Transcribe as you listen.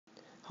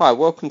Hi,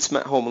 welcome to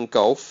Matt Holman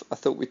Golf. I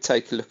thought we'd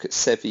take a look at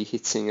Seve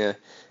hitting a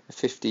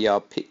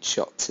 50-yard pitch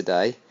shot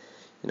today.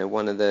 You know,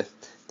 one of the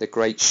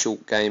great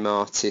short game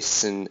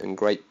artists and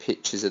great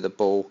pitchers of the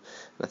ball.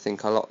 And I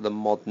think a lot of the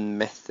modern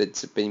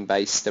methods have been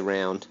based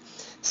around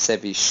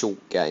Seve's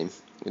short game.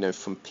 You know,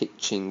 from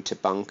pitching to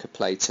bunker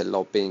play to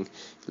lobbing.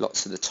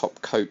 Lots of the top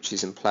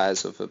coaches and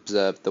players have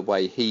observed the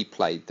way he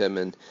played them,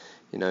 and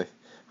you know,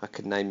 I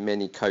could name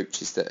many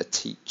coaches that are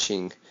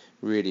teaching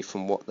really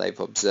from what they've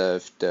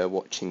observed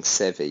watching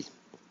Seve.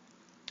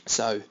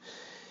 So,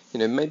 you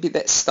know, maybe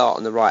let's start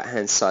on the right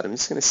hand side. I'm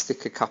just going to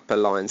stick a couple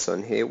of lines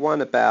on here.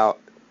 One about,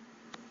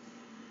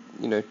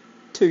 you know,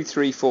 2,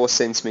 3, 4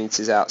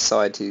 centimeters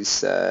outside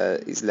his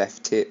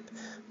left hip.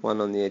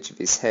 One on the edge of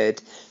his head.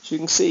 So you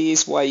can see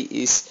his weight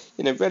is,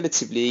 you know,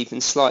 relatively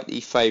even, slightly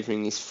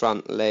favouring his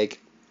front leg.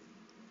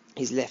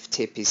 His left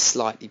hip is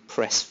slightly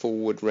pressed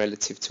forward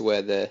relative to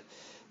where the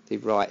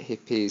right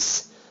hip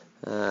is.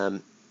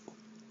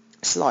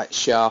 Slight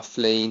shaft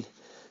lean,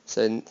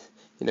 so you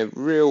know,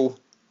 real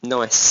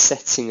nice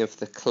setting of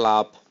the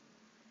club.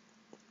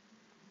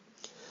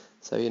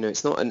 So you know,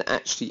 it's not an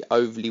actually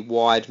overly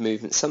wide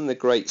movement. Some of the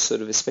great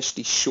sort of,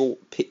 especially short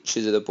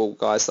pitchers of the ball,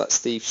 guys like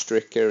Steve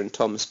Stricker and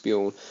Thomas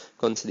Bjorn,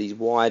 gone to these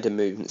wider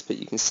movements. But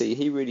you can see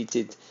he really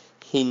did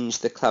hinge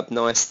the club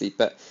nicely.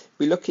 But if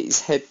we look at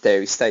his head there,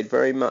 he stayed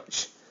very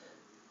much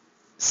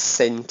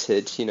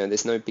centered. You know,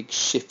 there's no big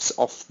shifts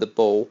off the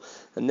ball,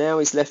 and now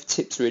his left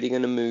hip's really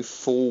going to move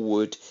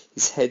forward.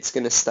 His head's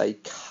going to stay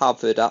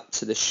covered up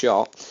to the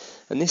shot,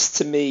 and this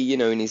to me, you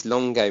know, in his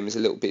long game was a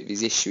little bit of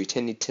his issue. He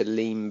tended to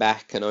lean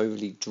back and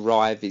overly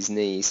drive his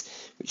knees,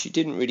 which you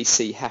didn't really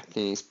see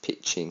happening in his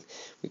pitching.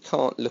 We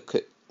can't look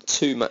at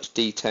too much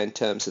detail in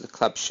terms of the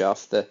club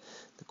shaft. The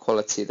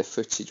quality of the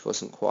footage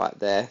wasn't quite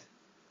there.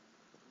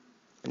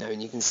 You know,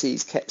 and you can see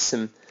he's kept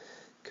some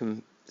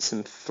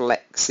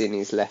flex in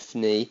his left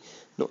knee,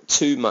 not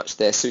too much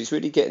there, so he's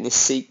really getting this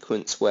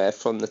sequence where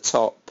from the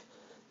top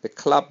the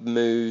club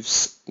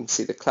moves. You can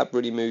see the club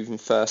really moving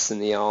first,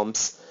 and the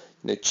arms,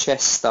 you know,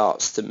 chest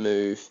starts to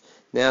move.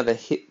 Now the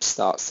hip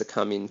starts to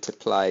come into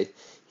play.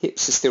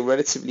 Hips are still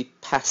relatively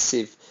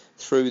passive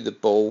through the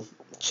ball,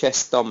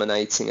 chest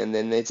dominating, and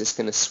then they're just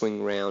going to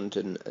swing round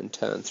and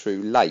turn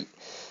through late.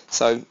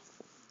 So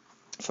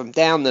from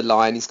down the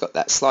line, he's got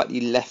that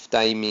slightly left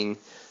aiming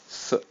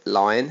foot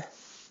line,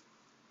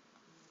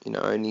 you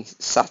know, only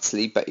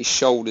subtly, but his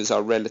shoulders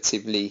are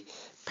relatively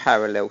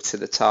parallel to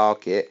the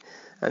target.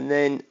 And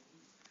then,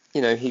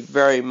 you know, he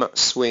very much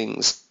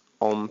swings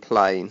on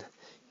plane.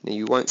 You know,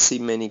 you won't see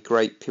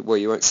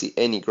you won't see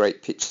any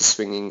great pitchers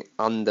swinging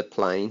under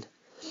plane,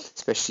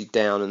 especially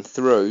down and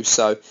through.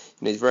 So, you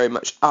know, he's very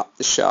much up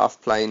the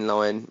shaft plane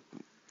line.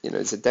 You know,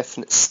 there's a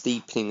definite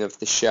steepening of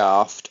the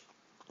shaft.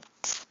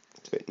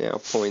 So it now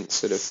points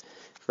sort of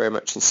very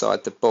much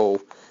inside the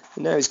ball.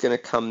 And now he's going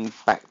to come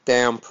back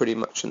down pretty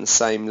much on the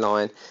same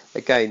line.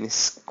 Again,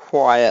 this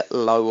quiet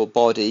lower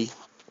body.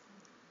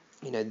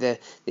 You know, the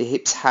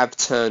hips have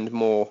turned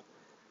more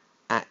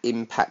at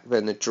impact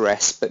than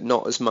address, but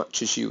not as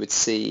much as you would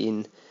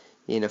see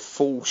in a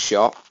full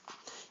shot.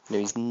 You know,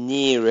 he's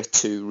nearer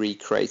to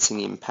recreating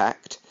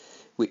impact,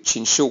 which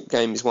in short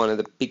game is one of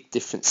the big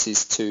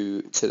differences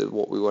to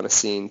what we want to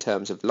see in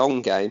terms of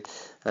long game.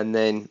 And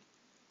then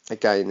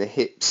again, the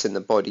hips and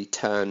the body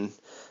turn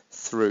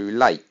through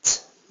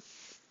late.